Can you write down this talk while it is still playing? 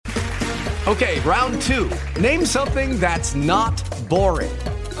Okay, round two. Name something that's not boring.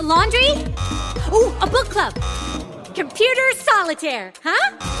 A laundry? Ooh, a book club. Computer solitaire,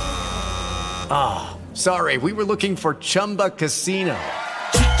 huh? Ah, sorry, we were looking for Chumba Casino.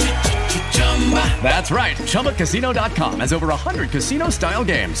 That's right, ChumbaCasino.com has over 100 casino-style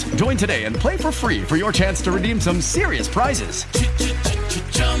games. Join today and play for free for your chance to redeem some serious prizes.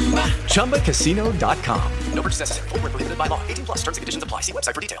 ChumbaCasino.com. No purchase necessary. Void where prohibited by law. 18 plus. Terms and conditions apply. See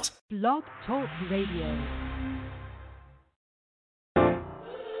website for details. Blog Talk Radio.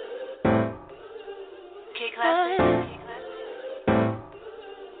 K-Classic.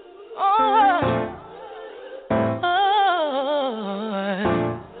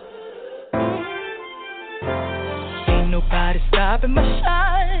 Ain't nobody stopping my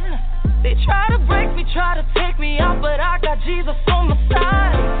shine. They try to break me, try to take me out, but I got Jesus on my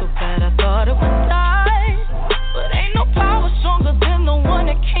side. So bad I thought it would die, but ain't no power stronger than the one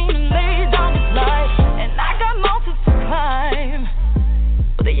that came and laid down his life. And I got mountains to climb,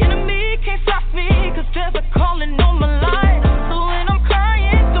 but the enemy can't stop me, 'cause there's a calling on my life. So when I'm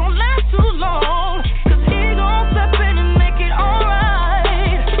crying, don't last too long, 'cause he gon' step in and make it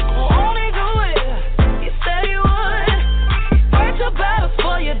alright. Won't he do it? He said he would. Fight your battles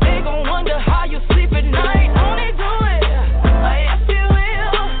for you, they gon' wonder how you sleep at night. Won't he do it? Yes, he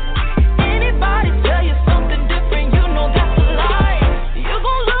will. Anybody tell you something different, you know that's a lie. You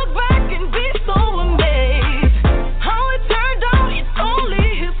gon' look back and be so amazed. How it turned out, it's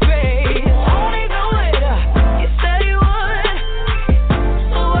only his grace. Won't he do it? He said he would.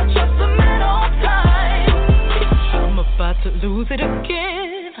 So I trust him at all times. I'm about to lose it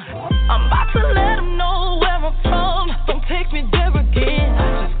again. I'm about to let him know where I'm from. Don't take me there again.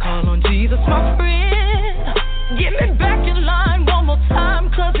 I just call on Jesus, my friend. Get me back in line one more time,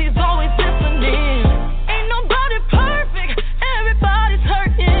 'cause he's always listening. Ain't nobody perfect, everybody's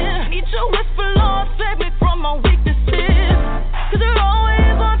hurting. Need your whisper, Lord, save me from my weaknesses, 'cause you're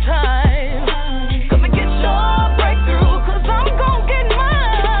always on time. Come and get your breakthrough, 'cause I'm gon' get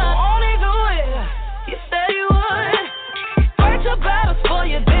mine. Won't he do it? He said he would. Fight your battles for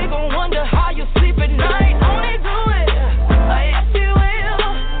you, they gon' wonder how you sleep at night. Won't he do it? Yes, he will.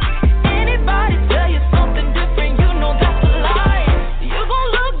 Anybody tell you something different, you know that's a lie. You gon'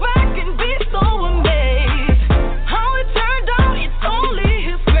 look back and be so amazed. How it turned out, it's only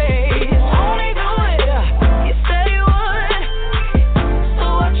his grace. Won't he do it? He said he would. So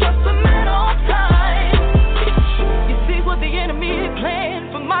I trust him at all times. You see what the enemy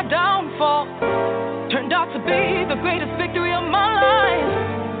planned for my downfall turned out to be the greatest victory of my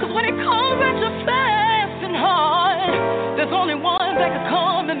life. 'Cause when it comes at you fast and hard, there's only one that can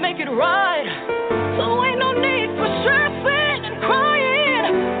come and make it right. So ain't no need for stressing and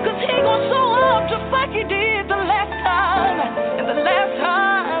crying, 'cause he gon' show up just like he did the last time. And the last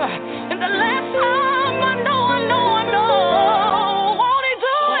time, and the last time, I know. Won't he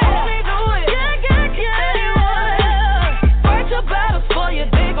do it? Yeah. Said he would. Fight your battles for you,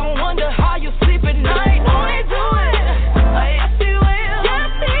 they gon' wonder how you sleep at night. Won't he do it? Yes, he will.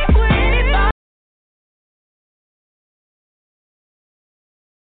 Anybody.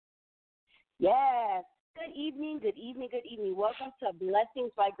 Yes. Good evening. Welcome to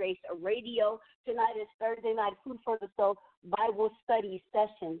Blessings by Grace Radio. Tonight is Thursday night Food for the Soul Bible Study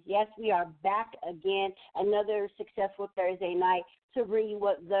Sessions. Yes, we are back again. Another successful Thursday night to bring you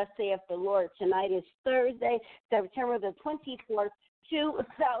what thus saith the Lord. Tonight is Thursday, September the 24th,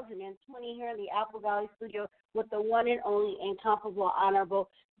 2020, here in the Apple Valley studio with the one and only incomparable, honorable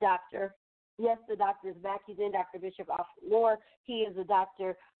Dr. Yes, the doctor is back. He's in, Dr. Bishop Alfred Moore. He is a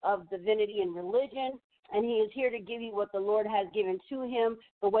doctor of divinity and religion, and he is here to give you what the Lord has given to him,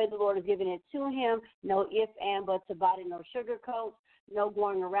 the way the Lord has given it to him. No if, and, buts about it, no sugarcoats, no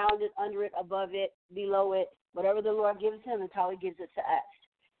going around it, under it, above it, below it. Whatever the Lord gives him, that's how he gives it to us.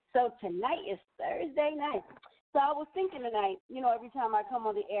 So tonight is Thursday night. So I was thinking tonight, every time I come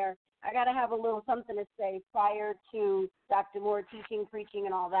on the air, I got to have a little something to say prior to Dr. Moore teaching, preaching,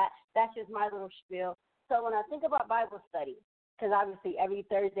 and all that. That's just my little spiel. So when I think about Bible study, because obviously every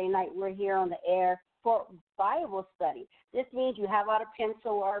Thursday night we're here on the air for Bible study. This means you have out a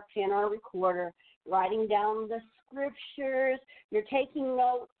pencil or a pen or a recorder, writing down the scriptures. You're taking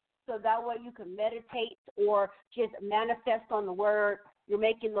notes so that way you can meditate or just manifest on the word. You're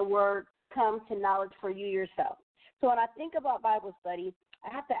making the word come to knowledge for you yourself. So when I think about Bible study, I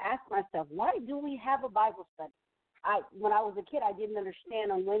have to ask myself, why do we have a Bible study? When I was a kid, I didn't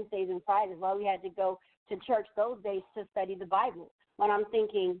understand on Wednesdays and Fridays why we had to go to church those days to study the Bible. When I'm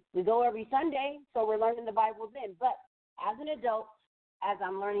thinking, we go every Sunday, so we're learning the Bible then. But as an adult, as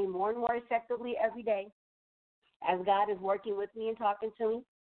I'm learning more and more effectively every day, as God is working with me and talking to me,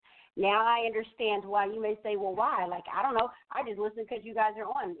 Now I understand why you may say, well, why? Like, I don't know. I just listen because you guys are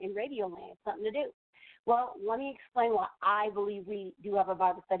on in Radio Land, something to do. Well, let me explain why I believe we do have a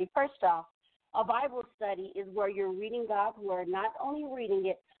Bible study. First off, a Bible study is where you're reading God's Word, not only reading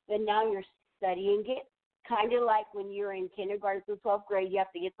it, but now you're studying it. Kind of like when you're in kindergarten through 12th grade, you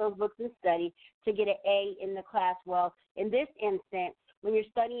have to get those books and study to get an A in the class. Well, in this instance, when you're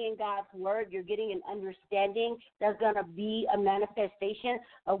studying God's Word, you're getting an understanding that's going to be a manifestation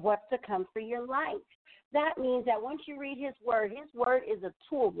of what's to come for your life. That means that once you read His Word is a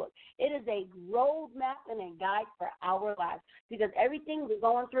tool book. It is a roadmap and a guide for our lives, because everything we're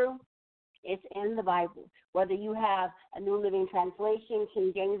going through, it's in the Bible. Whether you have a New Living Translation,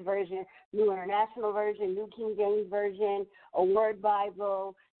 King James Version, New International Version, New King James Version, a Word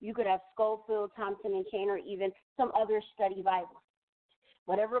Bible, you could have Schofield, Thompson and Chain, or even some other study Bibles.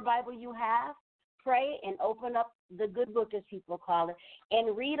 Whatever Bible you have, pray and open up the good book, as people call it,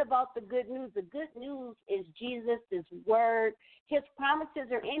 and read about the good news. The good news is Jesus, His Word. His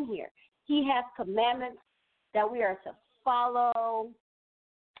promises are in here. He has commandments that we are to follow.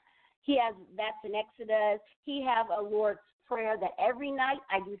 That's in Exodus. He has a Lord's Prayer that every night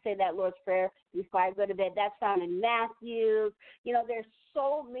I do say that Lord's Prayer before I go to bed. That's found in Matthew. There's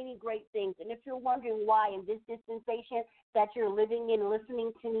so many great things. And if you're wondering why in this dispensation that you're living in,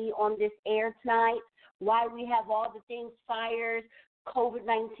 listening to me on this air tonight, why we have all the things, fires,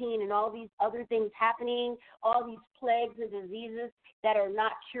 COVID-19 and all these other things happening, all these plagues and diseases that are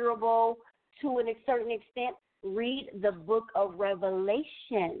not curable to a certain extent, read the book of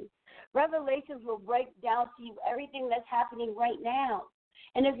Revelation. Revelations will break down to you everything that's happening right now.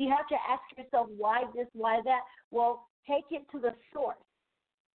 And if you have to ask yourself why this, why that, well, take it to the source.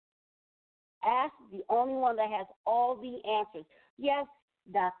 Ask the only one that has all the answers. Yes,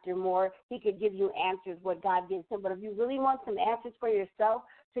 Dr. Moore, he could give you answers, what God gives him. But if you really want some answers for yourself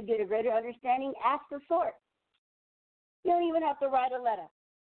to get a greater understanding, ask the source. You don't even have to write a letter.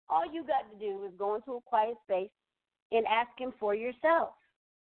 All you got to do is go into a quiet space and ask him for yourself.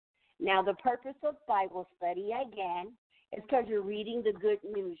 Now, the purpose of Bible study, again, is because you're reading the good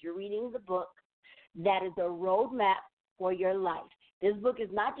news. You're reading the book that is a roadmap for your life. This book is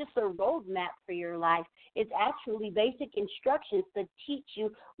not just a roadmap for your life. It's actually basic instructions to teach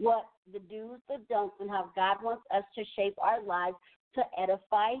you what the do's, the don'ts, and how God wants us to shape our lives to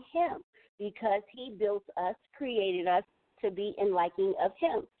edify Him, because He built us, created us to be in liking of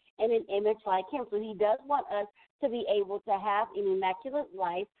Him and an image like Him. So He does want us to be able to have an immaculate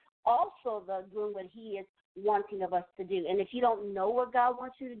life, also doing what He is wanting of us to do. And if you don't know what God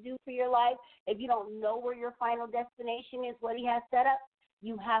wants you to do for your life, if you don't know where your final destination is, what He has set up,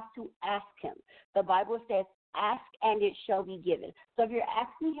 you have to ask Him. The Bible says, ask and it shall be given. So if you're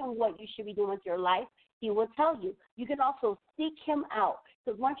asking Him what you should be doing with your life, He will tell you. You can also seek Him out,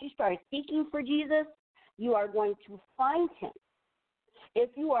 because once you start seeking for Jesus, you are going to find Him. If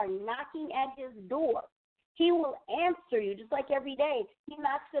you are knocking at His door, He will answer you, just like every day. He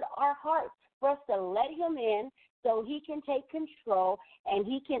knocks at our hearts for us to let Him in so He can take control and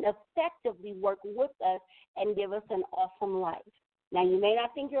He can effectively work with us and give us an awesome life. Now, you may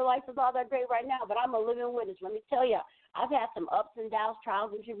not think your life is all that great right now, but I'm a living witness. Let me tell you, I've had some ups and downs,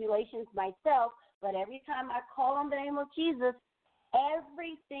 trials and tribulations myself, but every time I call on the name of Jesus,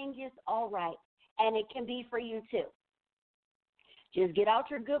 everything is all right, and it can be for you too. Just get out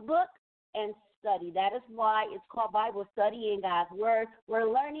your good book and study. That is why it's called Bible study in God's Word. We're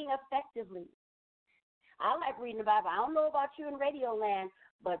learning effectively. I like reading the Bible. I don't know about you in Radio Land,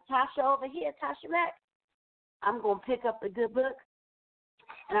 but Tasha over here, Tasha Mack, I'm going to pick up the good book,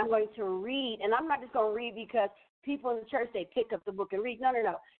 and I'm going to read. And I'm not just going to read because people in the church, they pick up the book and read. No.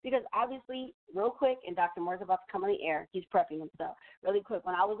 Because obviously, real quick, and Dr. Moore's about to come on the air. He's prepping himself really quick.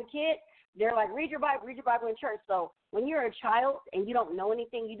 When I was a kid, they're like, read your Bible in church. So when you're a child and you don't know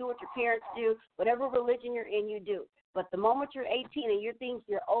anything, you do what your parents do. Whatever religion you're in, you do. But the moment you're 18 and you think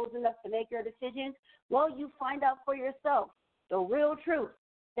you're old enough to make your decisions, well, you find out for yourself the real truth.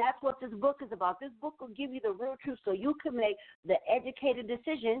 That's what this book is about. This book will give you the real truth so you can make the educated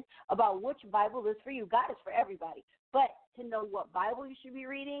decision about which Bible is for you. God is for everybody. But to know what Bible you should be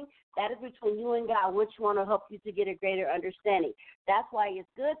reading, that is between you and God, which one will help you to get a greater understanding. That's why it's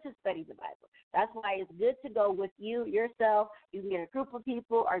good to study the Bible. That's why it's good to go with you, yourself. You can get a group of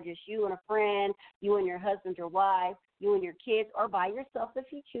people, or just you and a friend, you and your husband or wife, you and your kids, or by yourself if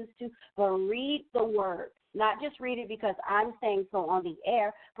you choose to. But read the Word. Not just read it because I'm saying so on the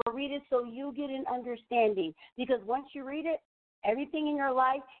air, but read it so you get an understanding. Because once you read it, everything in your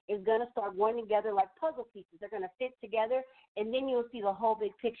life is going to start going together like puzzle pieces. They're going to fit together, and then you'll see the whole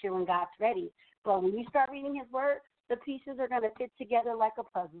big picture when God's ready. But when you start reading His Word, the pieces are going to fit together like a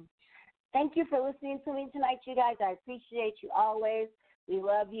puzzle. Thank you for listening to me tonight, you guys. I appreciate you always. We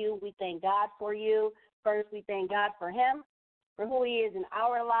love you. We thank God for you. First, we thank God for him, for who he is in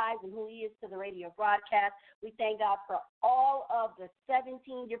our lives and who he is to the radio broadcast. We thank God for all of the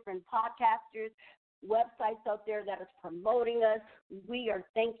 17 different podcasters, websites out there that is promoting us. We are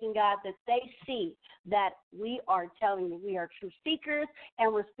thanking God that they see that we are telling you we are truth seekers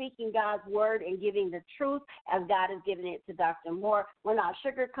and we're speaking God's word and giving the truth as God has given it to Dr. Moore. We're not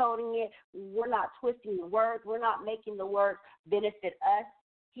sugarcoating it. We're not twisting the words. We're not making the words benefit us.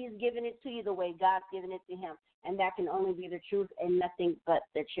 He's given it to you the way God's given it to him, and that can only be the truth and nothing but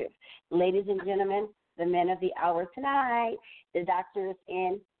the truth. Ladies and gentlemen, the men of the hour tonight, the doctor is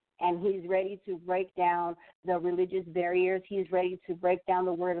in, and he's ready to break down the religious barriers. He's ready to break down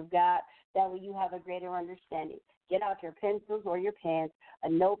the word of God. That way you have a greater understanding. Get out your pencils or your pens, a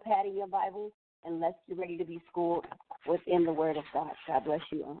notepad in your Bible, and let's get ready to be schooled within the word of God. God bless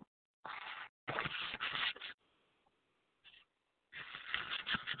you all.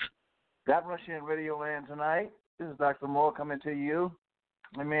 God bless you in Radio Land tonight. This is Dr. Moore coming to you,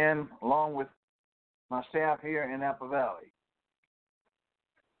 amen, along with my staff here in Apple Valley.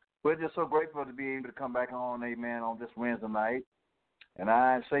 We're just so grateful to be able to come back on, amen, on this Wednesday night. And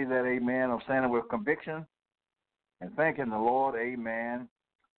I say that, amen, I'm standing with conviction and thanking the Lord, amen,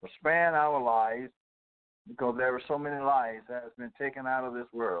 for sparing our lives because there are so many lives that has been taken out of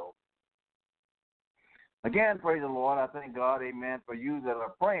this world. Again, praise the Lord. I thank God, amen, for you that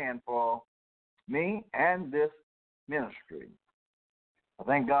are praying for me and this ministry. I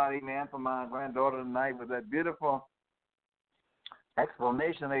thank God, amen, for my granddaughter tonight with that beautiful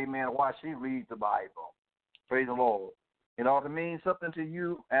explanation, amen, why she reads the Bible. Praise the Lord. It ought to mean something to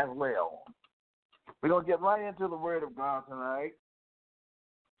you as well. We're going to get right into the Word of God tonight.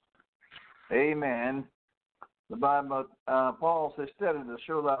 Amen. The Bible, Paul says, study to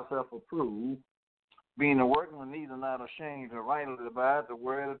show thyself approved, being a workman, neither not ashamed to rightly divide the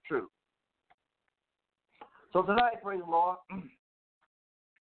word of truth. So tonight, praise the Lord,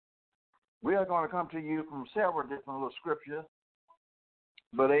 we are going to come to you from several different little scriptures,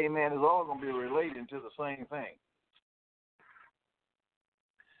 but amen, it's all going to be relating to the same thing.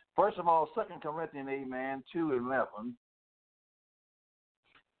 First of all, 2 Corinthians, amen, 2:11,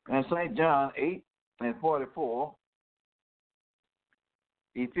 and St. John 8:44,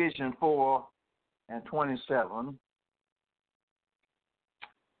 Ephesians 4:27,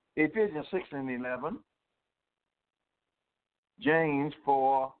 Ephesians 6:11, James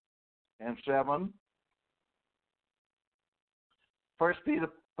 4:7, 1 Peter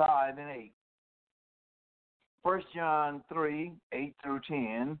 5:8, 1 John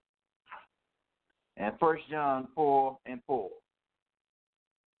 3:8-10, and 1 John 4:4.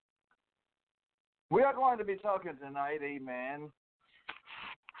 We are going to be talking tonight, amen,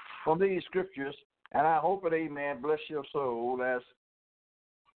 from these scriptures, and I hope it, amen, bless your soul as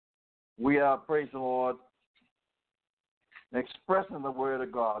we are, praise the Lord, expressing the word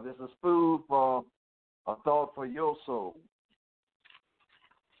of God. This is food for a thought for your soul.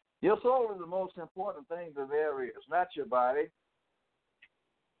 Your soul is the most important thing that there is, not your body,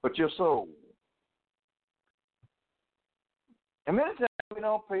 but your soul. And many times we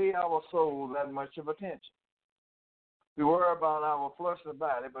don't pay our soul that much of attention. We worry about our fleshly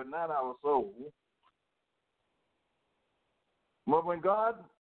body, but not our soul. But when God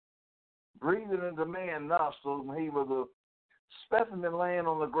breathed into man's nostrils, when he was a specimen laying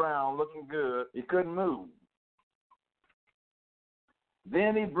on the ground looking good, he couldn't move.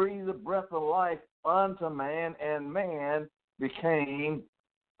 Then he breathed the breath of life unto man, and man became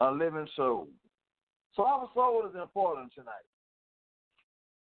a living soul. So our soul is important tonight.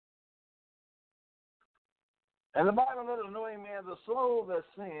 And the Bible let us know, amen, the soul that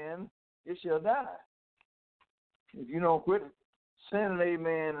sins, it shall die. If you don't quit sinning,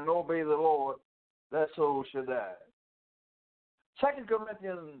 amen, and obey the Lord, that soul shall die. 2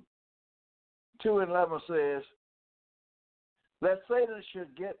 Corinthians 2:11 says, that Satan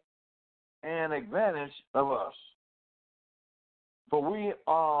should get an advantage of us, for we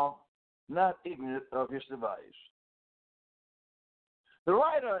are not ignorant of his device. The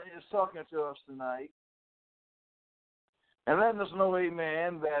writer is talking to us tonight and letting us know,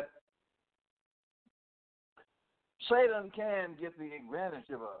 amen, that Satan can get the advantage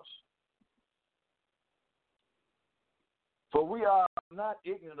of us, for we are not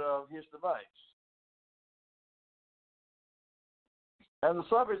ignorant of his device. And the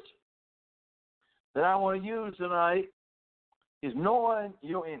subject that I want to use tonight is knowing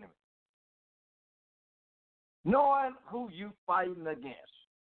your enemy. Knowing who you fighting against.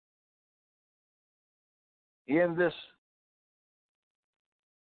 in this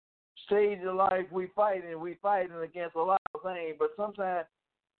stage of life we fighting against a lot of things, but sometimes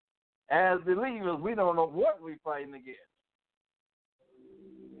as believers we don't know what we're fighting against.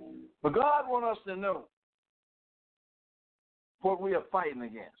 But God wants us to know what we are fighting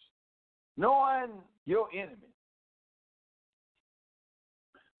against, knowing your enemy.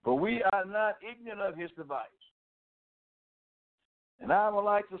 For we are not ignorant of his device. And I would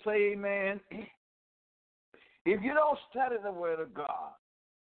like to say, amen, if you don't study the Word of God,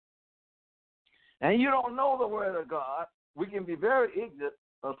 and you don't know the Word of God, we can be very ignorant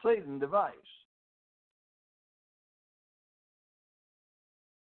of Satan's device.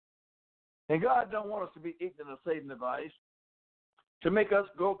 And God don't want us to be ignorant of Satan's device to make us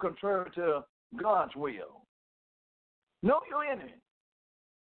go contrary to God's will. Know your enemy.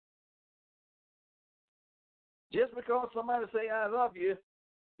 Just because somebody say, I love you,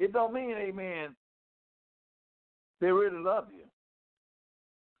 it don't mean, amen, they really love you.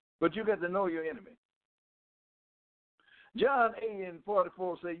 But you got to know your enemy. John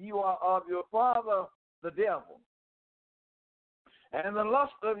 8:44 says, you are of your father, the devil, and the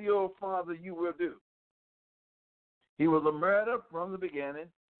lust of your father you will do. He was a murderer from the beginning,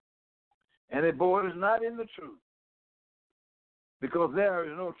 and it borders not in the truth, because there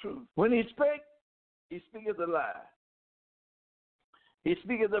is no truth. When he spake, he speaketh a lie. He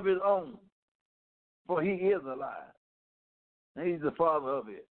speaketh of his own, for he is a lie. And he's the father of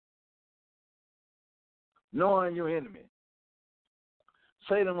it. Knowing your enemy.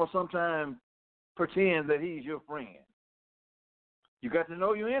 Satan will sometimes pretend that he's your friend. You got to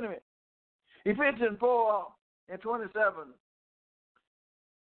know your enemy. Ephesians 4:27.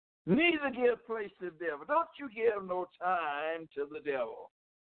 Neither give place to the devil. Don't you give no time to the devil.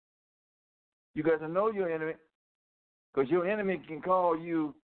 You got to know your enemy, because your enemy can call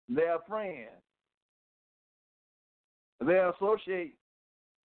you their friend, their associate.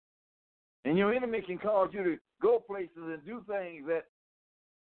 And your enemy can cause you to go places and do things that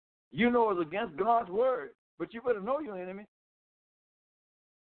you know is against God's word. But you better know your enemy.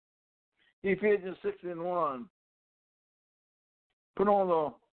 Ephesians 6:1. Put on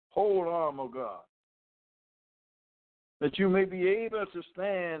the whole armor of God, that you may be able to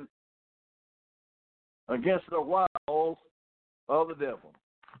stand against the wiles of the devil.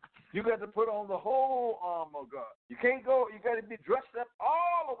 You got to put on the whole armor of God. You can't go, you got to be dressed up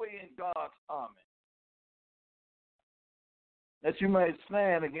all the way in God's army, that you might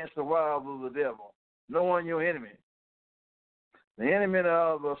stand against the wiles of the devil, knowing your enemy. The enemy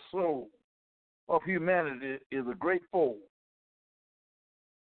of the soul of humanity is a great foe.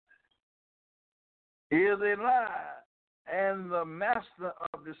 He is a lie and the master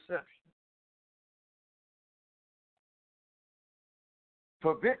of deception.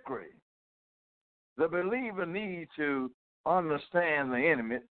 For victory, the believer needs to understand the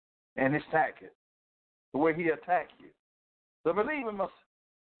enemy and his tactic, the way he attacks you. The believer must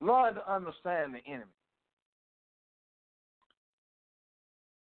learn to understand the enemy.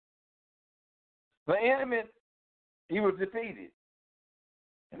 The enemy, he was defeated,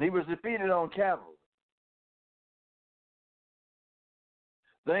 and he was defeated on Calvary.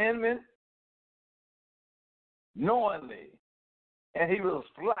 The enemy, knowingly, and he was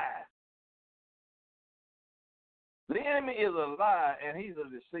a fly. The enemy is a lie, and he's a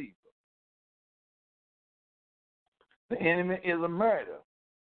deceiver. The enemy is a murderer.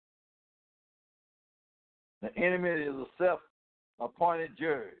 The enemy is a self-appointed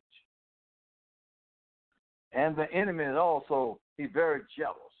judge. And the enemy is also, he's very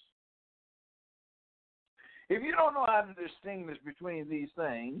jealous. If you don't know how to distinguish between these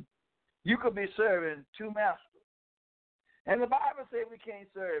things, you could be serving two masters. And the Bible says we can't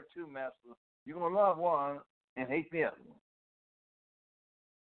serve two masters. You're going to love one and hate the other one.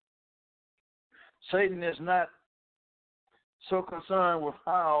 Satan is not so concerned with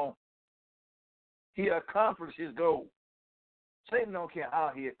how he accomplished his goal. Satan don't care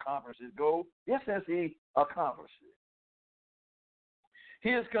how he accomplished his goal, just as he accomplished it.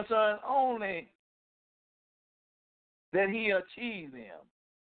 He is concerned only that he achieved them.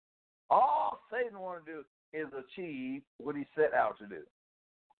 All Satan wants to do is achieve what he set out to do.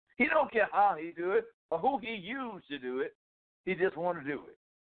 He don't care how he do it or who he used to do it. He just wants to do it.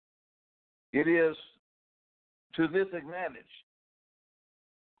 It is to this advantage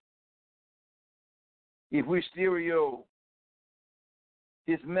if we stereo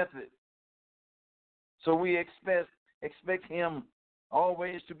his method, so we expect him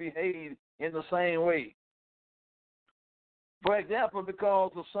always to behave in the same way. For example,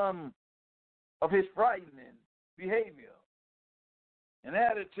 because of some of his frightening behavior and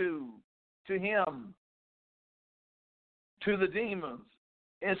attitude to him to the demons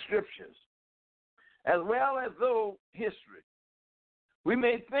in scriptures, as well as through history. We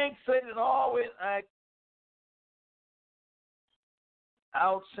may think Satan always acts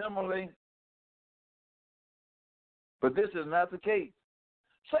out similarly, but this is not the case.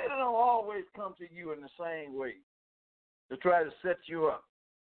 Satan will always come to you in the same way to try to set you up.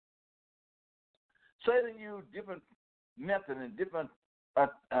 Satan uses different methods and different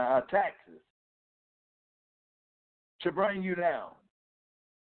attacks to bring you down.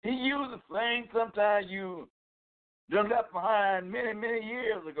 He uses things sometimes you done left behind many, many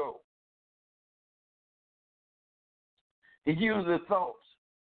years ago. He uses thoughts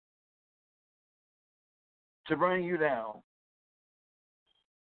to bring you down.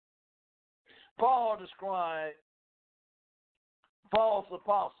 Paul described false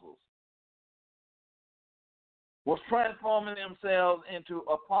apostles was transforming themselves into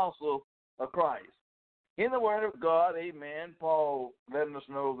apostles of Christ. In the Word of God, amen, Paul letting us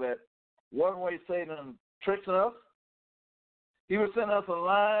know that one way Satan tricks us, he will send us a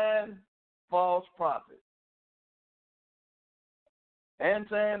lying false prophet. And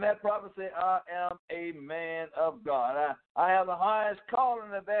saying that prophet said, I am a man of God. I have the highest calling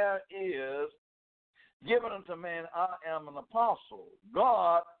that there is given unto man. I am an apostle.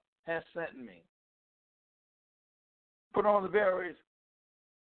 God has sent me. Put on the various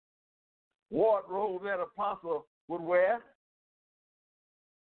wardrobe that apostle would wear.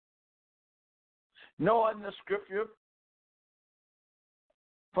 Knowing the scripture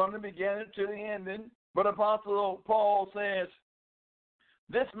from the beginning to the ending. But Apostle Paul says,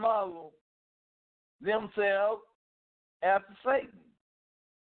 this model themselves after Satan,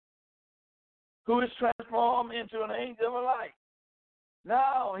 who is transformed into an angel of light.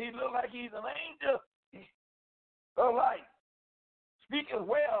 Now he looks like he's an angel of light. Speaking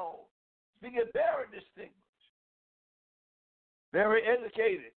well, speaking very distinguished, very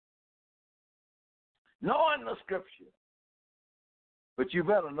educated, knowing the scripture. But you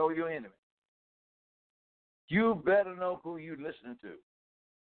better know your enemy. You better know who you're listening to.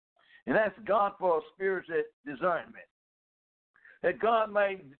 And that's God for a spiritual discernment. That God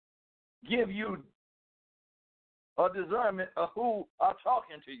may give you a discernment of who are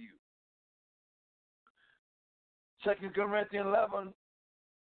talking to you. 2 Corinthians 11,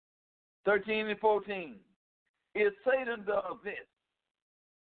 13 and 14. If Satan does this,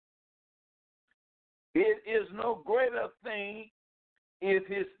 it is no greater thing if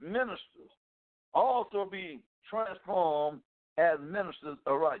his ministers also be transformed as ministers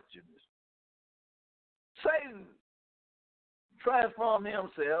of righteousness. Satan transformed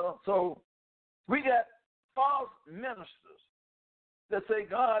himself, so we got false ministers that say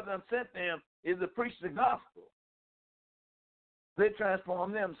God done sent them is to preach the gospel. They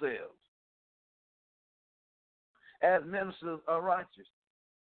transform themselves as ministers of righteousness.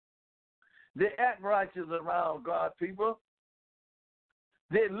 They act righteous around God's people.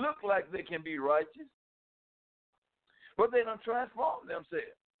 They look like they can be righteous, but they don't transform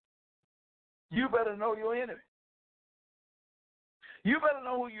themselves. You better know your enemy. You better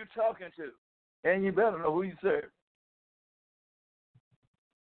know who you're talking to, and you better know who you serve.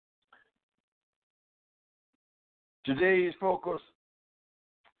 Today's focus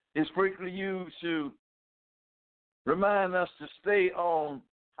is frequently used to remind us to stay on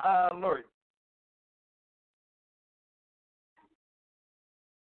high alert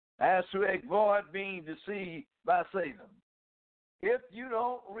as to avoid being deceived by Satan. If you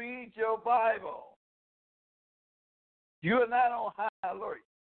don't read your Bible, you are not on high alert.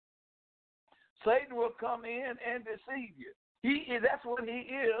 Satan will come in and deceive you. That's what he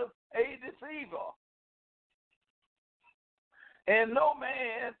is, a deceiver. And no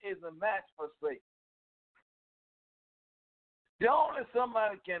man is a match for Satan. The only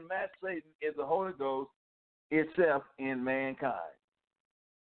somebody can match Satan is the Holy Ghost itself in mankind.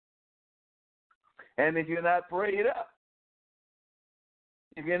 And if you're not prayed up,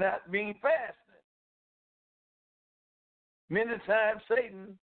 if you're not being fasted, many times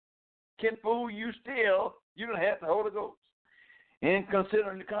Satan can fool you still. You don't have the Holy Ghost. And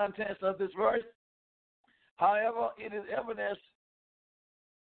considering the contents of this verse, however, it is evidence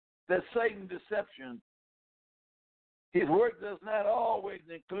that Satan's deception, his work does not always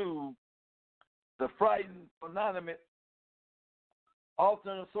include the frightened phenomenon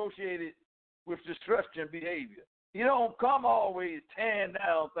often associated with destruction behavior. He don't come always tearing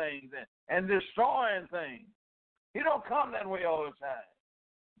down things and destroying things. He don't come that way all the time.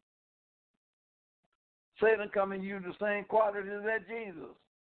 Satan come and use the same qualities as Jesus.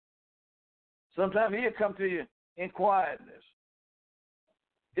 Sometimes he'll come to you in quietness.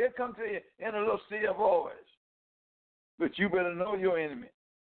 He'll come to you in a little still voice. but you better know your enemy.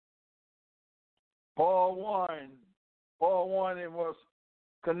 Paul warned and was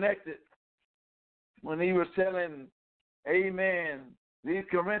connected when he was telling, amen, these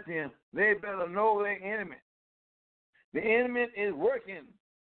Corinthians, they better know their enemy. The enemy is working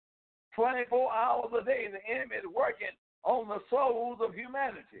 24 hours a day. The enemy is working on the souls of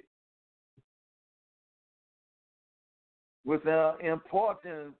humanity with the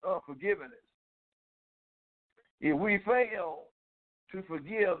importance of forgiveness. If we fail to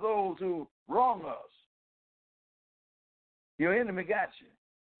forgive those who wrong us, your enemy got you.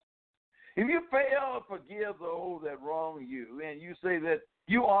 If you fail to forgive those that wrong you, and you say that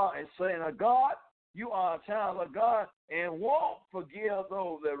you are a saint of God, you are a child of God, and won't forgive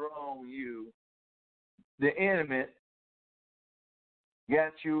those that wrong you, the enemy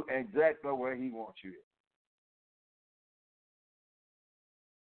got you exactly where he wants you.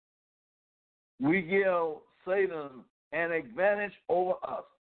 We give Satan an advantage over us.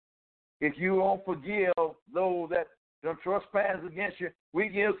 If you don't forgive those that don't trespass against you, we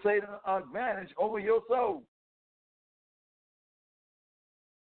give Satan an advantage over your soul.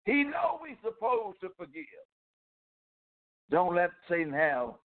 He knows we're supposed to forgive. Don't let Satan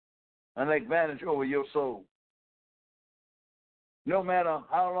have an advantage over your soul. No matter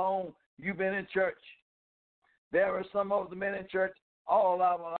how long you've been in church, there are some of the men in church all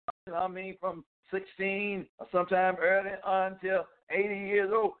our lives, from 16 or sometime early until 80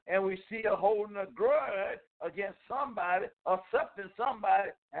 years old, and we still holding a grudge against somebody or something somebody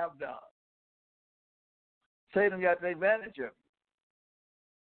have done. Satan got the advantage of you.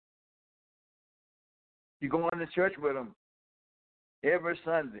 You go into church with them every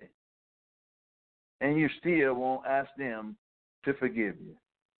Sunday, and you still won't ask them to forgive you.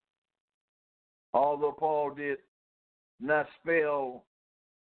 Although Paul did not spell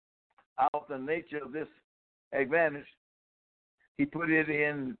out the nature of this advantage, he put it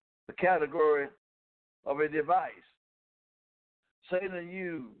in the category of a device. Satan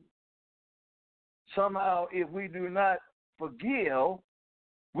used. Somehow, if we do not forgive,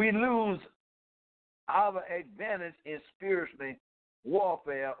 we lose our advantage in spiritually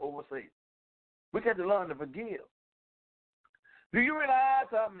warfare over Satan. We got to learn to forgive. Do you realize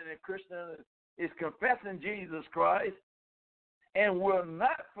how many Christians is confessing Jesus Christ and will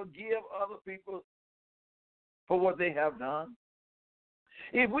not forgive other people for what they have done?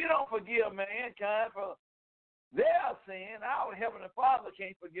 If we don't forgive mankind for their sin, our Heavenly Father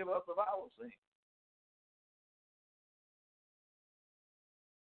can't forgive us of our sin.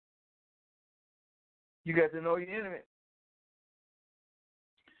 You got to know your enemy.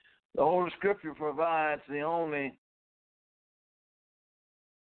 The Holy Scripture provides the only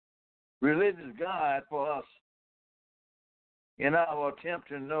religious guide for us in our attempt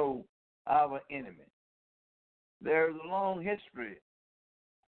to know our enemy. There is a long history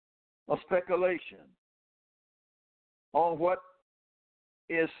of speculation on what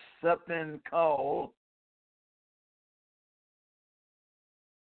is something called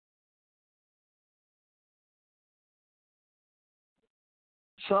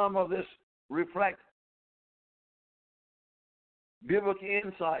some of this reflect biblical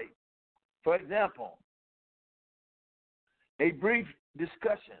insight. For example, a brief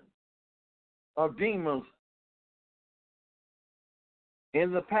discussion of demons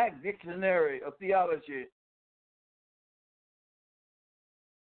in the Pack Dictionary of Theology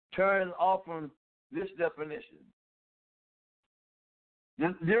turns often this definition.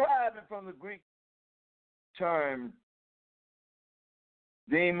 Deriving from the Greek term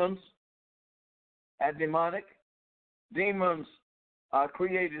demons and demonic, demons are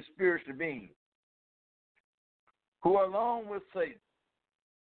created spiritual beings who, along with Satan,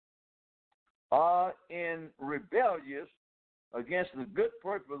 are in rebellious against the good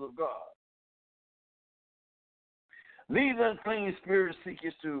purpose of God. These unclean spirits seek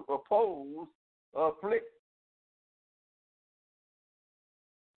to oppose, afflict,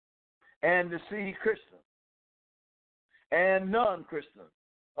 and deceive Christians and non-Christians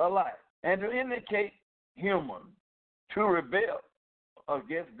alike, and to indicate human to rebel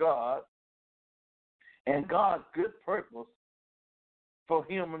against God and God's good purpose for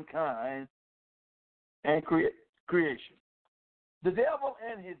humankind and creation. The devil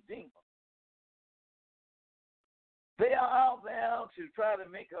and his demons, they are out there to try to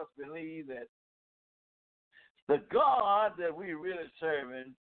make us believe that the God that we really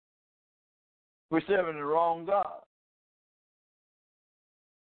serving, we're serving the wrong God.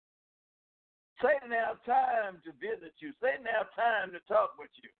 Satan has time to visit you. Satan has time to talk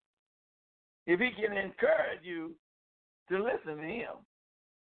with you. If he can encourage you to listen to him.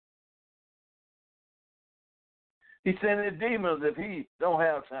 He sending demons if he don't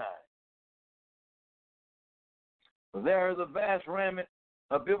have time. But there is a vast remnant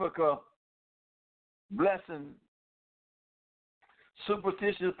of biblical blessing,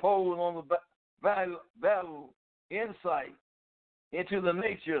 superstitious pose on the battle insight into the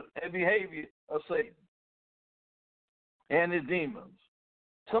nature and behavior of Satan and his demons.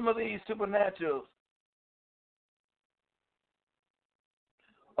 Some of these supernaturals,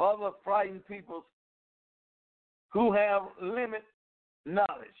 other frightened people who have limited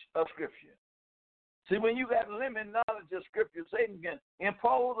knowledge of Scripture. See, when you got limited knowledge of Scripture, Satan can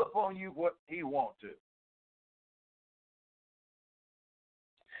impose upon you what he wants to.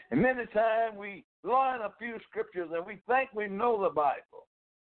 And many times we learn a few scriptures and we think we know the Bible.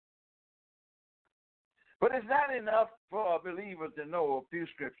 But it's not enough for a believer to know a few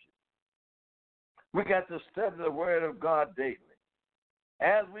scriptures. We got to study the Word of God daily.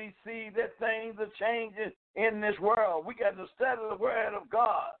 As we see that things are changing in this world, we got to study the Word of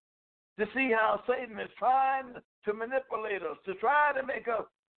God to see how Satan is trying to manipulate us, to try to make us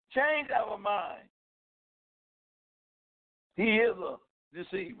change our mind. He is a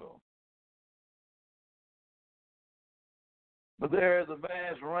deceiver. But there is a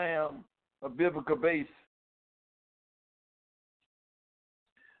vast realm of biblical base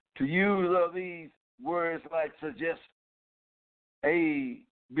to use of these words like suggest a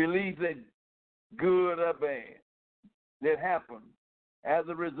belief that good or bad that happened as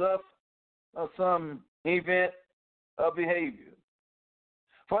a result of some event or behavior.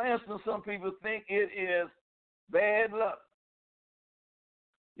 For instance, some people think it is bad luck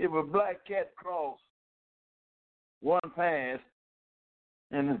if a black cat cross one path,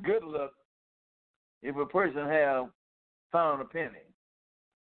 and it's good luck if a person have found a penny.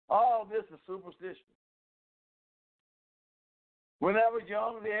 All this is superstition. When I was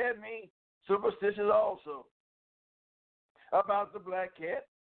young, they had me superstitious also about the black cat.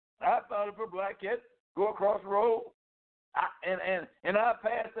 I thought if a black cat go across the road and I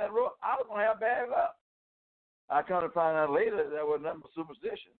passed that road, I was going to have bad luck. I come to find out later that was nothing but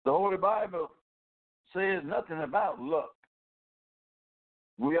superstition. The Holy Bible says nothing about luck.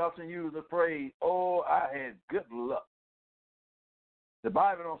 We often use the phrase, oh, I had good luck. The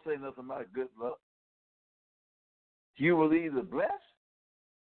Bible don't say nothing about good luck. You were either blessed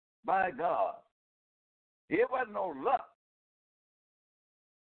by God. It wasn't no luck.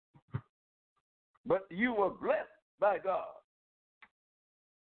 But you were blessed by God.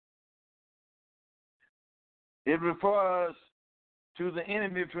 It refers to the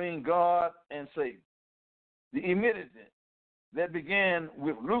enemy between God and Satan. The immediate that began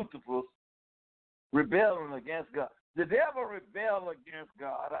with Lucifer's rebellion against God. The devil rebelled against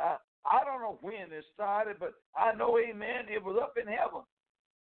God. I don't know when it started, but I know, amen, it was up in heaven.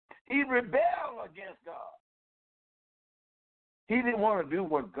 He rebelled against God. He didn't want to do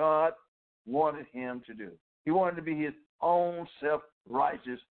what God wanted him to do. He wanted to be his own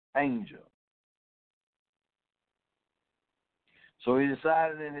self-righteous angel. So he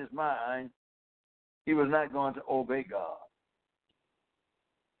decided in his mind he was not going to obey God.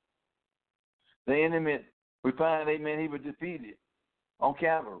 The enemy, we find, amen, he was defeated on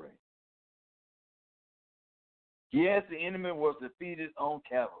Calvary. Yes, the enemy was defeated on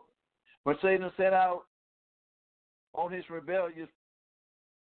Calvary. When Satan set out on his rebellious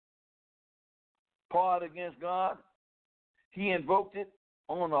part against God, he invoked it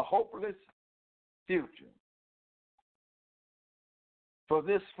on a hopeless future. For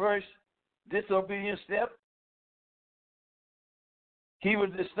this first disobedient step, he was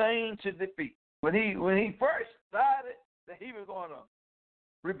destined to defeat. When he first decided that he was going to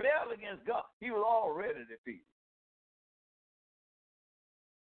rebel against God, he was already defeated.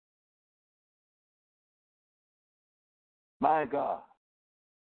 My God.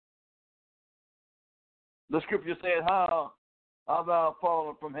 The scripture said, how art thou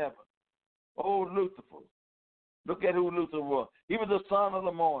fallen from heaven? Oh, Lucifer. Look at who Lucifer was. He was the son of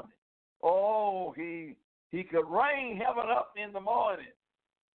the morning. Oh, he could rain heaven up in the morning.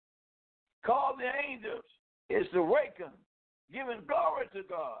 Call the angels. It's to awaken, giving glory to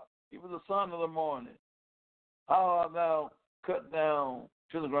God. He was the son of the morning. How art thou cut down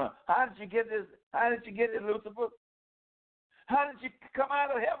to the ground? How did you get this? How did you get it, Lucifer? How did you come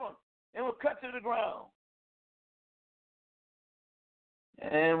out of heaven and was cut to the ground?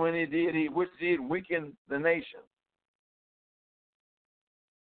 And when he did, which did weaken the nation.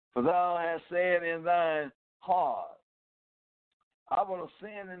 For thou hast said in thine heart, I will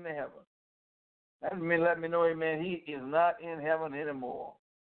ascend into heaven. Let me know, amen, he is not in heaven anymore.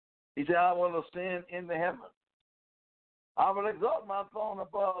 He said, I will ascend into heaven. I will exalt my throne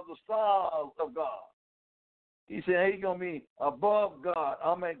above the stars of God. He said he's going to be above God.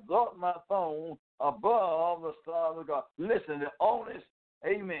 I'm going to exalt my throne above the stars of God. Listen, the honest,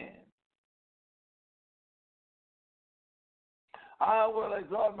 amen. I will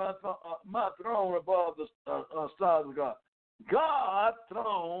exalt my throne above the stars of God. God's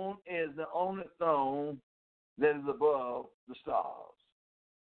throne is the only throne that is above the stars.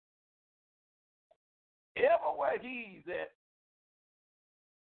 Everywhere he's at,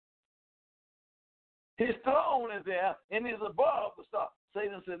 his throne is there and is above the stars.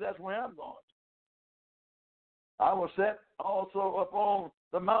 Satan said, that's where I'm going. I will set also upon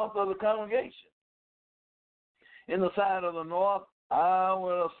the mount of the congregation. In the side of the north, I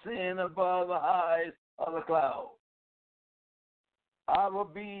will ascend above the heights of the clouds. I will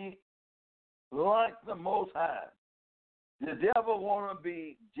be like the Most High. The devil want to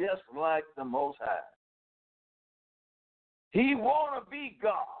be just like the Most High. He want to be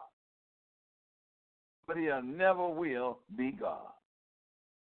God, but he never will be God.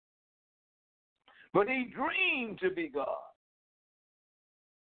 But he dreamed to be God.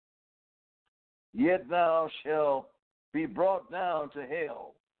 Yet thou shalt be brought down to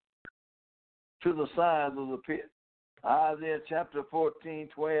hell, to the sides of the pit. Isaiah chapter 14,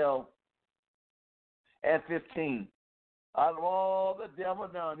 12, and 15. Out of all the devil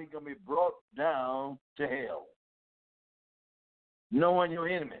down, he's going to be brought down to hell. Knowing your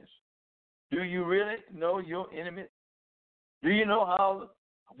enemies. Do you really know your enemies? Do you know how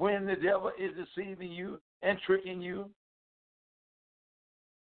when the devil is deceiving you and tricking you?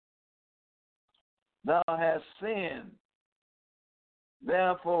 Thou hast sinned.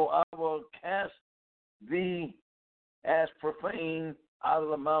 Therefore I will cast thee as profane out of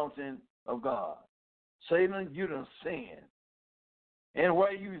the mountain of God. Satan, you done sinned. And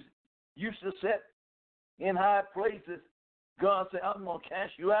where you used to sit in high places, God said, I'm going to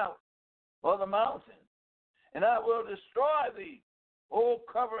cast you out of the mountain, and I will destroy thee, O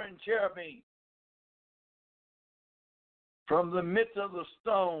covering cherubim, from the midst of the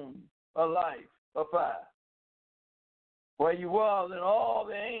stone of life, of fire. Where you was, and all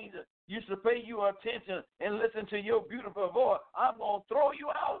the angels used to pay you attention and listen to your beautiful voice. I'm going to throw you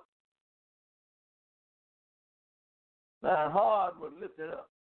out. Thy heart was lifted up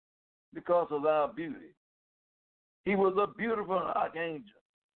because of thy beauty. He was a beautiful archangel,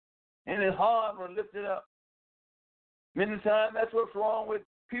 and his heart was lifted up. Many times that's what's wrong with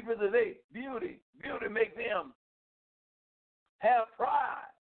people today. Beauty makes them have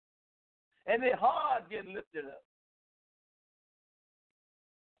pride, and their heart get lifted up.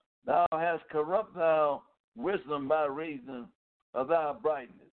 Thou hast corrupt thy wisdom by reason of thy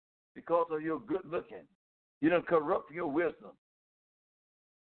brightness, because of your good looking. You don't corrupt your wisdom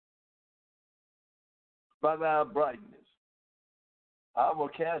by thy brightness. I will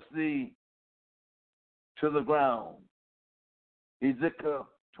cast thee to the ground. Ezekiel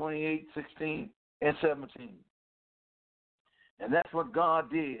 28, 16, and 17. And that's what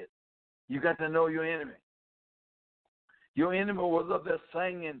God did. You got to know your enemy. Your enemy was up there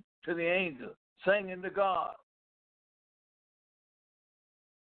singing to the angels, singing to God.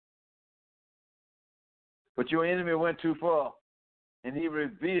 But your enemy went too far, and he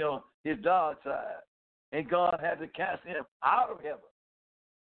revealed his dark side. And God had to cast him out of heaven.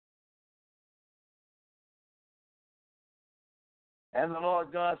 And the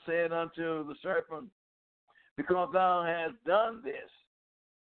Lord God said unto the serpent, because thou hast done this,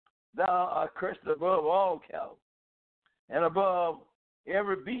 thou art cursed above all cattle, and above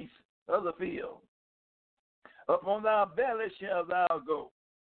every beast of the field. Upon thy belly shalt thou go,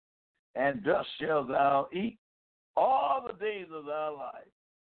 and dust shalt thou eat all the days of thy life.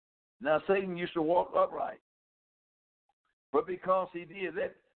 Now, Satan used to walk upright, but because he did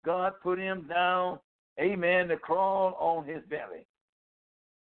that, God put him down, amen, to crawl on his belly.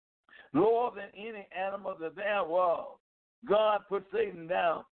 Lower than any animal that there was, God put Satan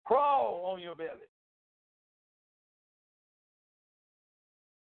down, crawl on your belly.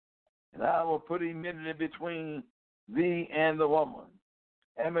 And I will put enmity between thee and the woman,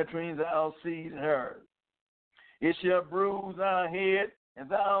 and between thy seed and hers. It shall bruise thy head, and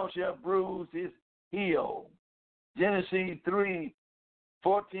thou shalt bruise his heel. Genesis 3,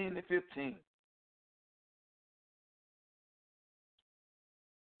 14 to 15.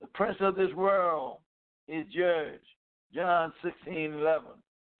 The prince of this world is judged. John 16, 11.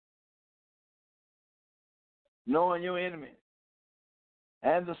 Knowing your enemy.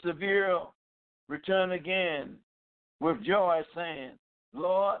 And the severe return again with joy, saying,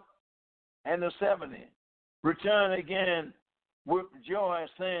 Lord, and the 70 return again with joy,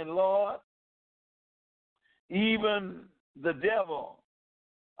 saying, Lord, even the devil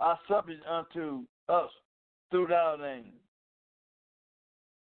are subject unto us. through thy name.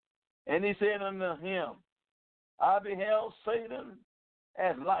 And he said unto him, I beheld Satan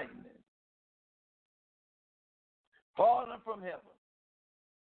as lightning falling from heaven.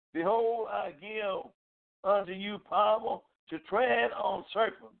 Behold, I give unto you power to tread on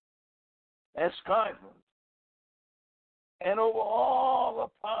serpents and scorpions, and over all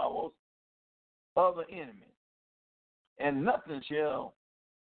the powers of the enemy, and nothing shall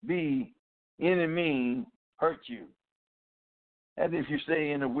be any mean hurt you, as if you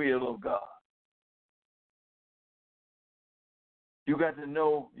stay in the will of God. You got to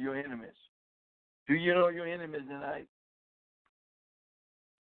know your enemies. Do you know your enemies tonight?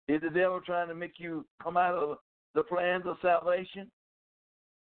 Is the devil trying to make you come out of the plans of salvation?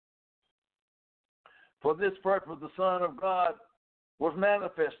 For this purpose, the Son of God was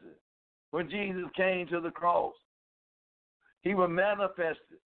manifested. When Jesus came to the cross, he was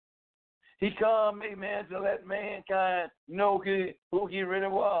manifested. He come, amen, to let mankind know who he really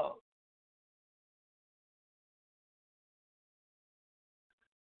was.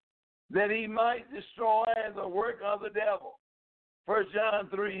 That he might destroy the work of the devil. 1 John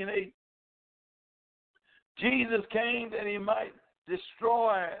 3:8. Jesus came that he might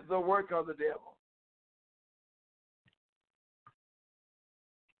destroy the work of the devil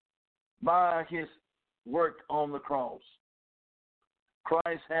by his work on the cross.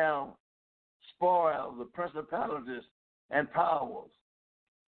 Christ has spoiled the principalities and powers.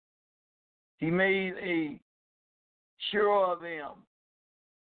 He made a sure of them.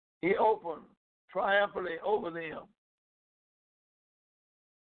 He opened triumphantly over them.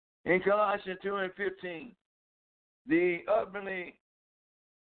 In Colossians 2:15, the utterly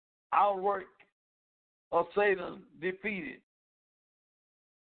outwork of Satan defeated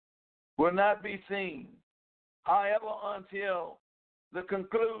will not be seen, however, until the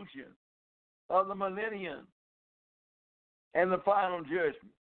conclusion of the millennium and the final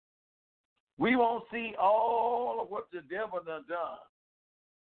judgment. We won't see all of what the devil done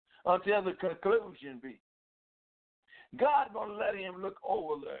until the conclusion be. God gonna let him look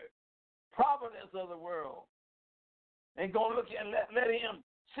over the providence of the world and gonna look and let him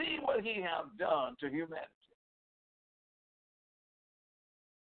see what he have done to humanity.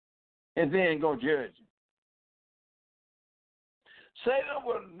 And then go judge him. Satan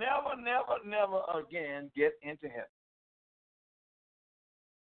will never again get into heaven.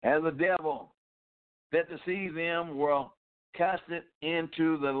 And the devil that deceived them will cast it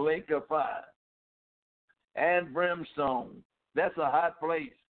into the lake of fire and brimstone. That's a hot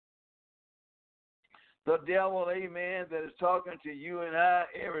place. The devil, amen, that is talking to you and I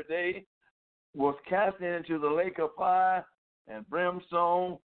every day was cast into the lake of fire and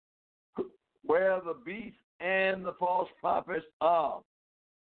brimstone, where the beast and the false prophets are,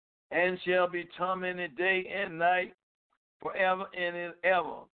 and shall be tormented day and night forever and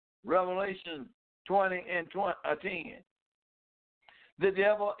ever. Revelation 20:10. The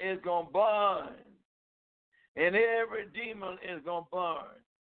devil is going to burn, and every demon is going to burn.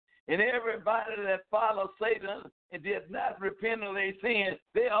 And everybody that follows Satan and did not repent of their sins,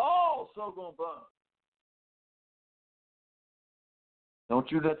 they are also going to burn.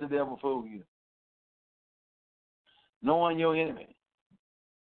 Don't you let the devil fool you. Knowing your enemy.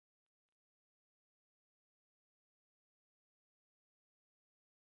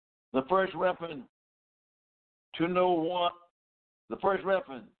 The first weapon to know one, the first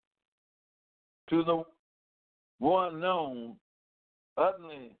weapon to the one known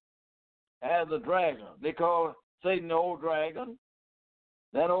utterly as a dragon. They call Satan the old dragon,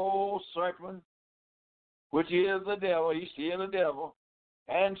 that old serpent, which is the devil. He's still the devil,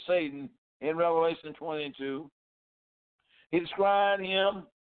 and Satan in Revelation 22. He described him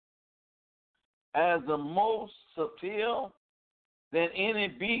as the most subtle than any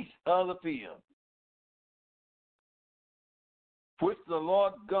beast of the field, which the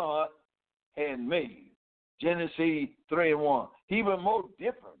Lord God had made. Genesis 3:1. He was more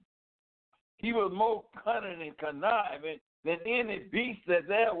different. He was more cunning and conniving than any beast that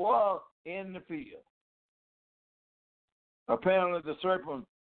there was in the field. Apparently the serpent,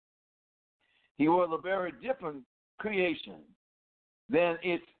 he was a very different creation than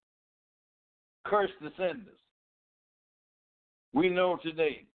its cursed descendants. We know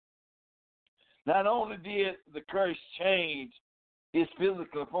today, not only did the curse change its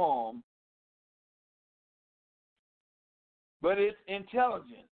physical form, but its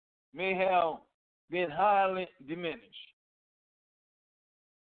intelligence may have been highly diminished.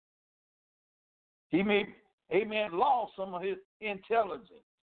 He may have lost some of his intelligence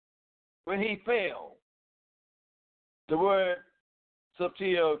when he fell. The word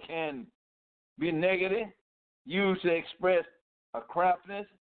subtil can be negative used to express a craftiness,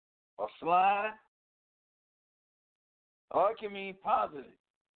 a sly, or it can mean positive.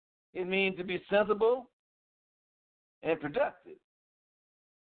 It means to be sensible and productive.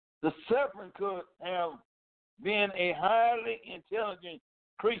 The serpent could have been a highly intelligent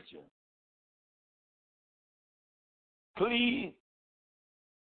creature. Please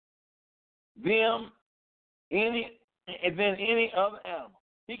them than any other animal.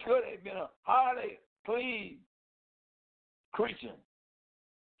 He could have been a highly pleased creature,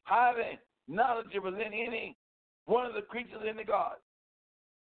 highly knowledgeable than any one of the creatures in the garden.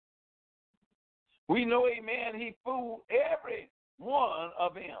 We know, amen, he fooled every one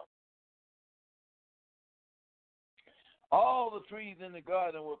of them. All the trees in the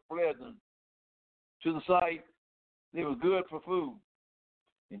garden were pleasant to the sight. They were good for food.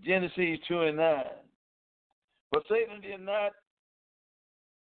 In Genesis 2:9. But Satan did not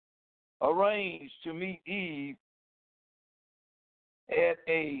arrange to meet Eve at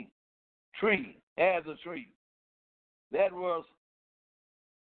a tree, as a tree. That was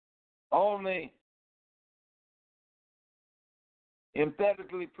only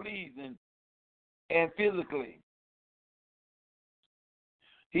emphatically pleasing and physically.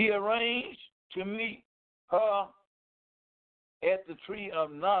 He arranged to meet her at the tree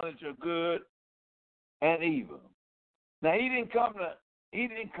of knowledge of good and evil. Now he didn't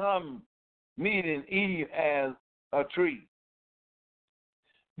come meeting Eve as a tree,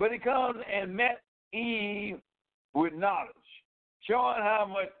 but he comes and met Eve with knowledge, showing how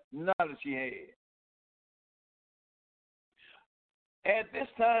much knowledge he had. At this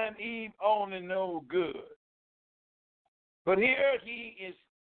time, Eve only knew good, but here he is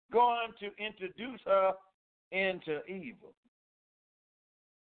going to introduce her into evil.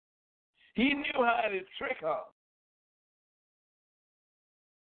 He knew how to trick her.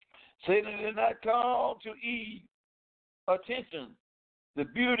 Satan did not call to Eve attention the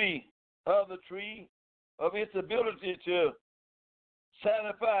beauty of the tree, of its ability to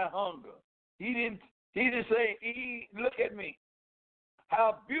satisfy hunger. He didn't say, Eve, look at me,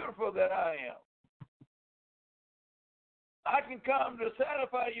 how beautiful that I am. I can come to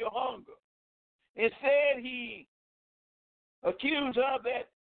satisfy your hunger. Instead, he accused her that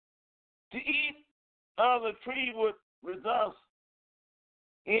to eat of the tree would result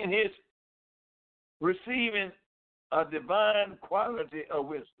in his receiving a divine quality of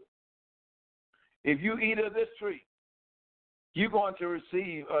wisdom. If you eat of this tree, you're going to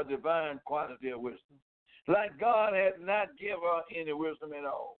receive a divine quality of wisdom. Like God had not given her any wisdom at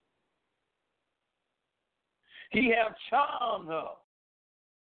all. He have charmed her.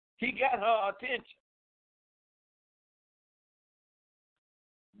 He got her attention.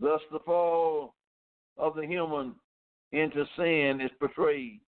 Thus the fall of the human into sin is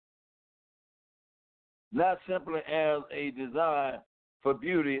portrayed not simply as a desire for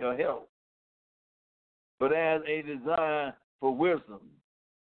beauty or health, but as a desire for wisdom,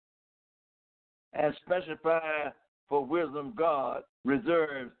 and specified for wisdom God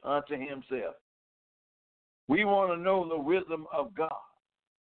reserves unto himself. We want to know the wisdom of God.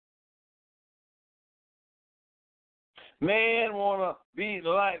 Man want to be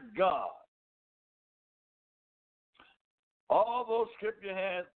like God. Although Scripture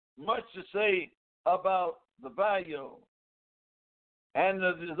has much to say about the value and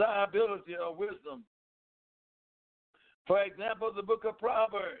the desirability of wisdom. For example, the book of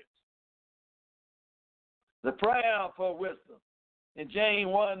Proverbs, the prayer for wisdom in James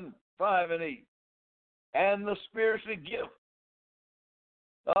 1:5-8, and the spiritual gift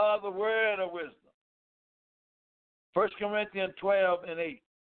of the word of wisdom. 1 Corinthians 12:8.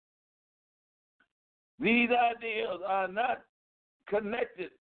 These ideas are not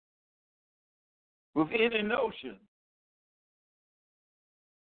connected with any notion.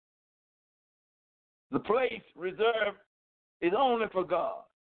 The place reserved is only for God.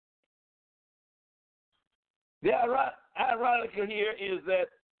 The ironical here is that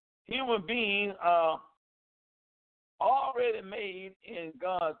human beings are already made in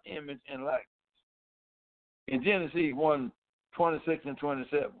God's image and likeness. In Genesis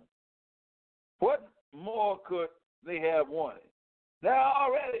 1:26-27. What more could they have wanted? They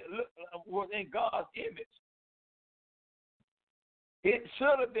already was in God's image. It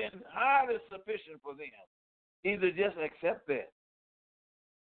should have been highly sufficient for them. Either just accept that.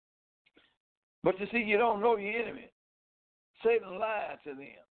 But you see, you don't know your enemy. Satan lied to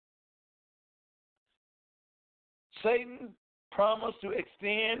them. Satan promised to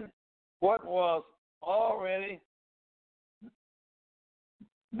extend what was already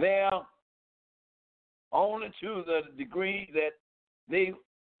there only to the degree that they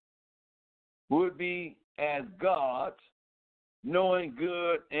would be as gods, knowing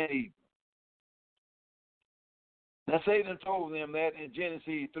good and evil. Now Satan told them that in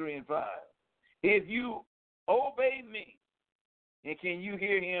Genesis 3 and 5. If you obey me, and can you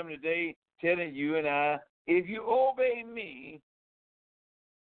hear him today telling you and I, if you obey me,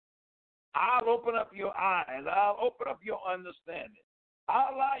 I'll open up your eyes. I'll open up your understanding.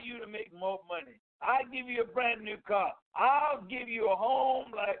 I'll allow you to make more money. I'll give you a brand new car. I'll give you a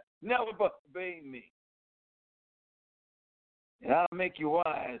home like never but obey me. And I'll make you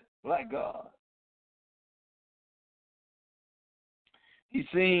wise like God. He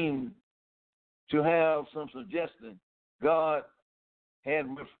seemed to have some suggestion God had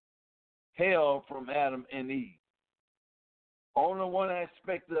withheld from Adam and Eve. Only one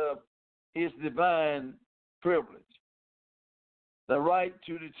aspect of his divine privilege, the right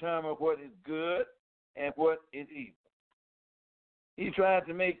to determine what is good and what is evil. He tried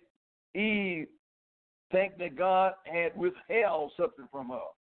to make Eve think that God had withheld something from her.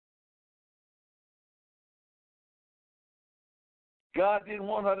 God didn't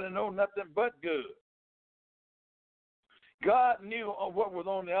want her to know nothing but good. God knew of what was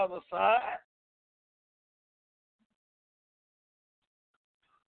on the other side.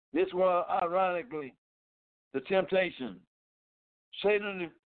 This was, ironically, the temptation Satan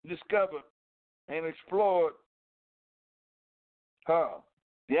discovered and explored her.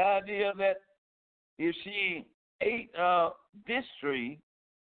 The idea that if she ate this tree,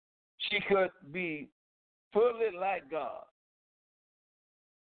 she could be fully like God.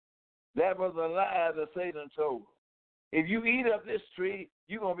 That was a lie that Satan told. If you eat of this tree,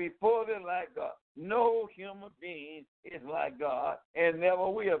 you're going to be fully like God. No human being is like God and never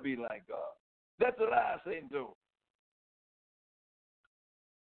will be like God. That's a lie Satan told.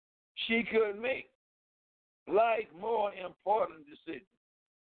 She could make life more important decisions,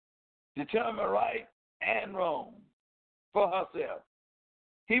 determine right and wrong for herself.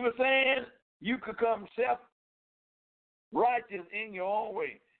 He was saying you could come self-righteous in your own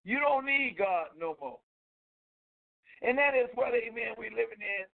way. You don't need God no more. And that is what, amen, we're living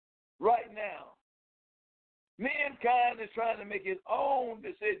in right now. Mankind is trying to make its own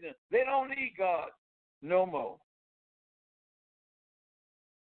decision. They don't need God no more.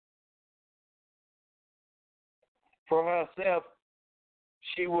 For herself,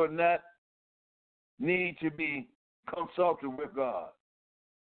 she would not need to be consulted with God.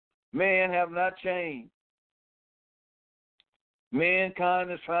 Man have not changed.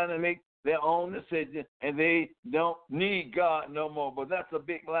 Mankind is trying to make their own decision, and they don't need God no more. But that's a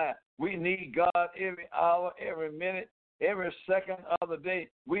big lie. We need God every hour, every minute, every second of the day.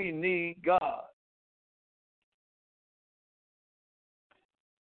 We need God.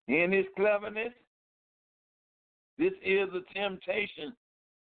 In his cleverness, this is the temptation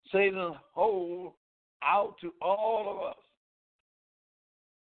Satan holds out to all of us.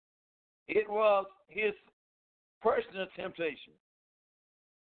 It was his personal temptation,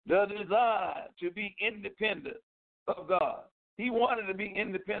 the desire to be independent of God. He wanted to be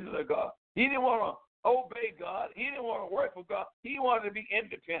independent of God. He didn't want to obey God. He didn't want to work for God. He wanted to be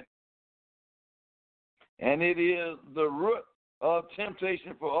independent. And it is the root of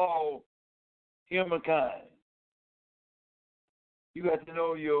temptation for all humankind. You got to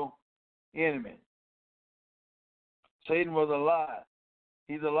know your enemy. Satan was a liar.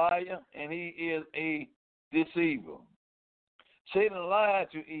 He's a liar and he is a deceiver. Satan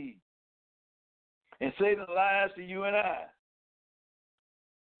lied to Eve. And Satan lies to you and I.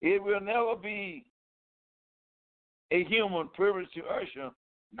 It will never be a human privilege to usher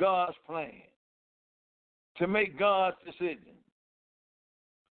God's plan, to make God's decision,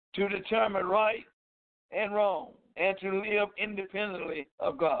 to determine right and wrong, and to live independently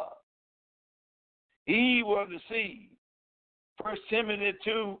of God. Eve was deceived. 1 Timothy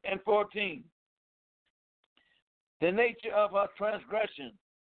 2:14. The nature of her transgression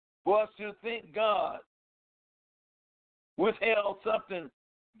was to think God withheld something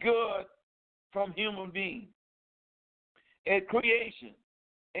good from human beings at creation,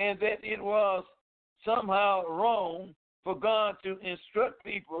 and that it was somehow wrong for God to instruct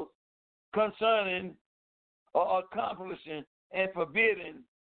people concerning or accomplishing and forbidding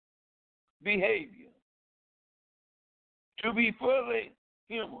behavior. To be fully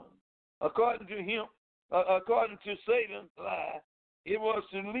human, according to Satan's lie, it was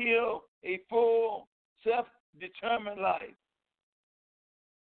to live a full, self-determined life.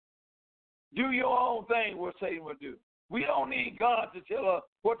 Do your own thing, what Satan would do. We don't need God to tell us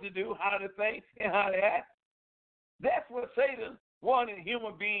what to do, how to think, and how to act. That's what Satan wanted a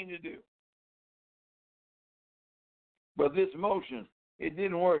human being to do. But this motion, it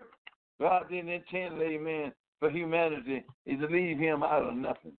didn't work God didn't intend, amen, for humanity is to leave him out of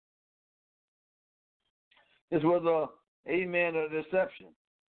nothing. This was a deception.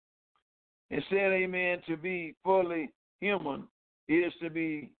 Instead, amen, to be fully human is to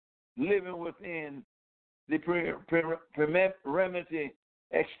be living within the remedy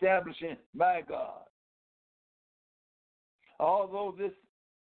established by God. Although this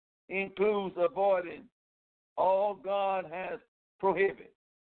includes avoiding all God has prohibited,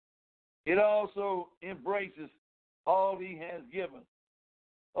 it also embraces all he has given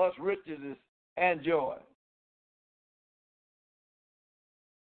us, riches and joy.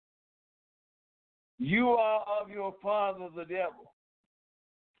 You are of your father the devil,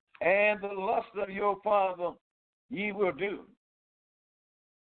 and the lust of your father ye will do.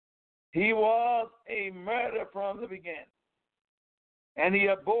 He was a murderer from the beginning, and he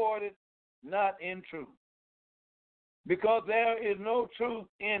abhorred it not in truth, because there is no truth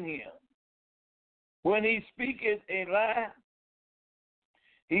in him. When he speaketh a lie,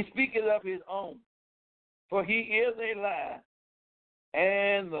 he speaketh of his own, for he is a lie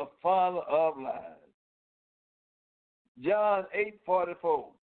and the father of lies. John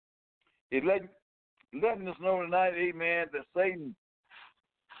 8:44 is letting us know tonight, amen, that Satan,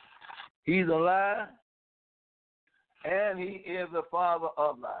 he's a lie and he is the father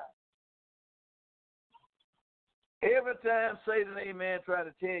of lies. Every time Satan, amen, try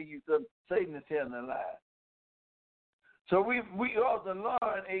to tell you something, Satan is telling a lie. So we ought to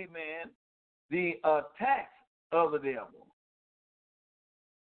learn, amen, the attacks of the devil.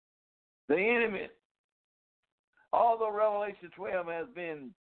 The enemy, although Revelation 12 has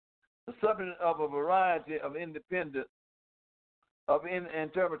been the subject of a variety of independent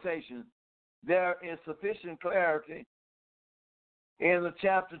interpretation, there is sufficient clarity in the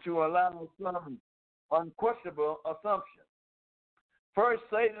chapter to allow some unquestionable assumption. First,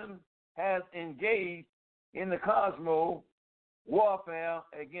 Satan has engaged in the cosmos warfare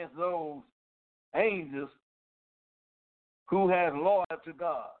against those angels who have loyal to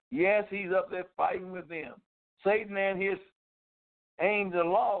God. Yes, he's up there fighting with them. Satan and his angels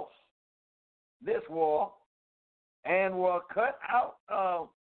lost this war and were cut out of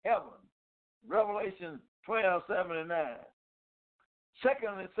heaven. Revelation 12:7-9.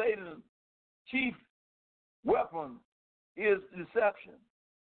 Secondly, Satan's chief weapon is deception.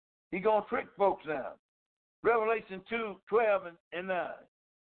 He's going to trick folks now. Revelation 2:12-9.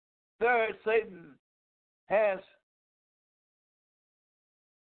 Third, Satan has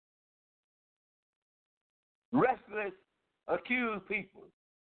restless accused people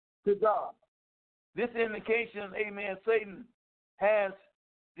to God. This indication, amen, Satan has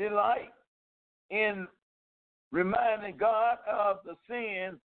delight in reminding God of the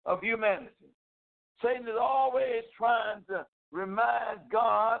sin of humanity. Satan is always trying to remind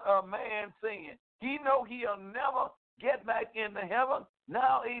God of man's sin. He know he'll never get back into heaven.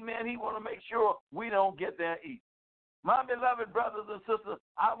 Now, amen, he want to make sure we don't get there either. My beloved brothers and sisters,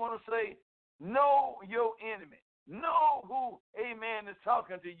 I want to say, know your enemy. Know who, amen, is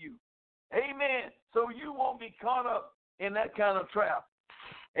talking to you. Amen. So you won't be caught up in that kind of trap.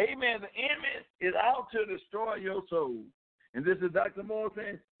 Amen. The enemy is out to destroy your soul. And this is Dr. Moore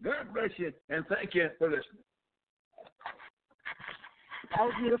saying, God bless you, and thank you for listening. That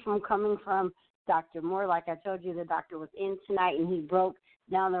was beautiful coming from Dr. Moore. Like I told you, the doctor was in tonight, and he broke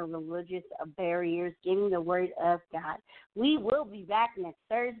down the religious barriers, giving the word of God. We will be back next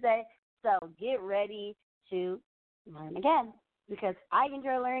Thursday, so get ready to learn again, because I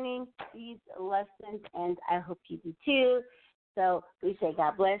enjoy learning these lessons, and I hope you do too. So we say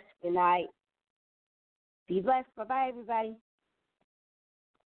God bless, good night, be blessed, bye-bye, everybody.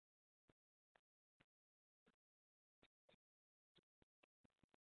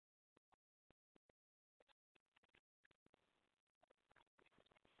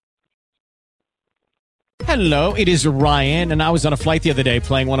 Hello, it is Ryan, and I was on a flight the other day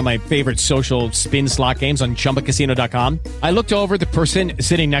playing one of my favorite social spin slot games on ChumbaCasino.com. I looked over at the person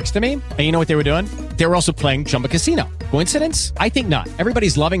sitting next to me, and you know what they were doing? They were also playing Chumba Casino. Coincidence? I think not.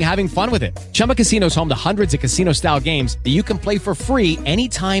 Everybody's loving having fun with it. Chumba Casino is home to hundreds of casino-style games that you can play for free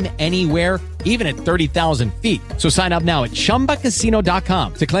anytime, anywhere, even at 30,000 feet. So sign up now at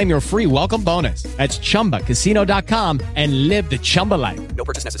ChumbaCasino.com to claim your free welcome bonus. That's ChumbaCasino.com and live the Chumba life. No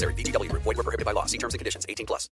purchase necessary. VGW Group. Void where prohibited by law. See terms and conditions. 18+.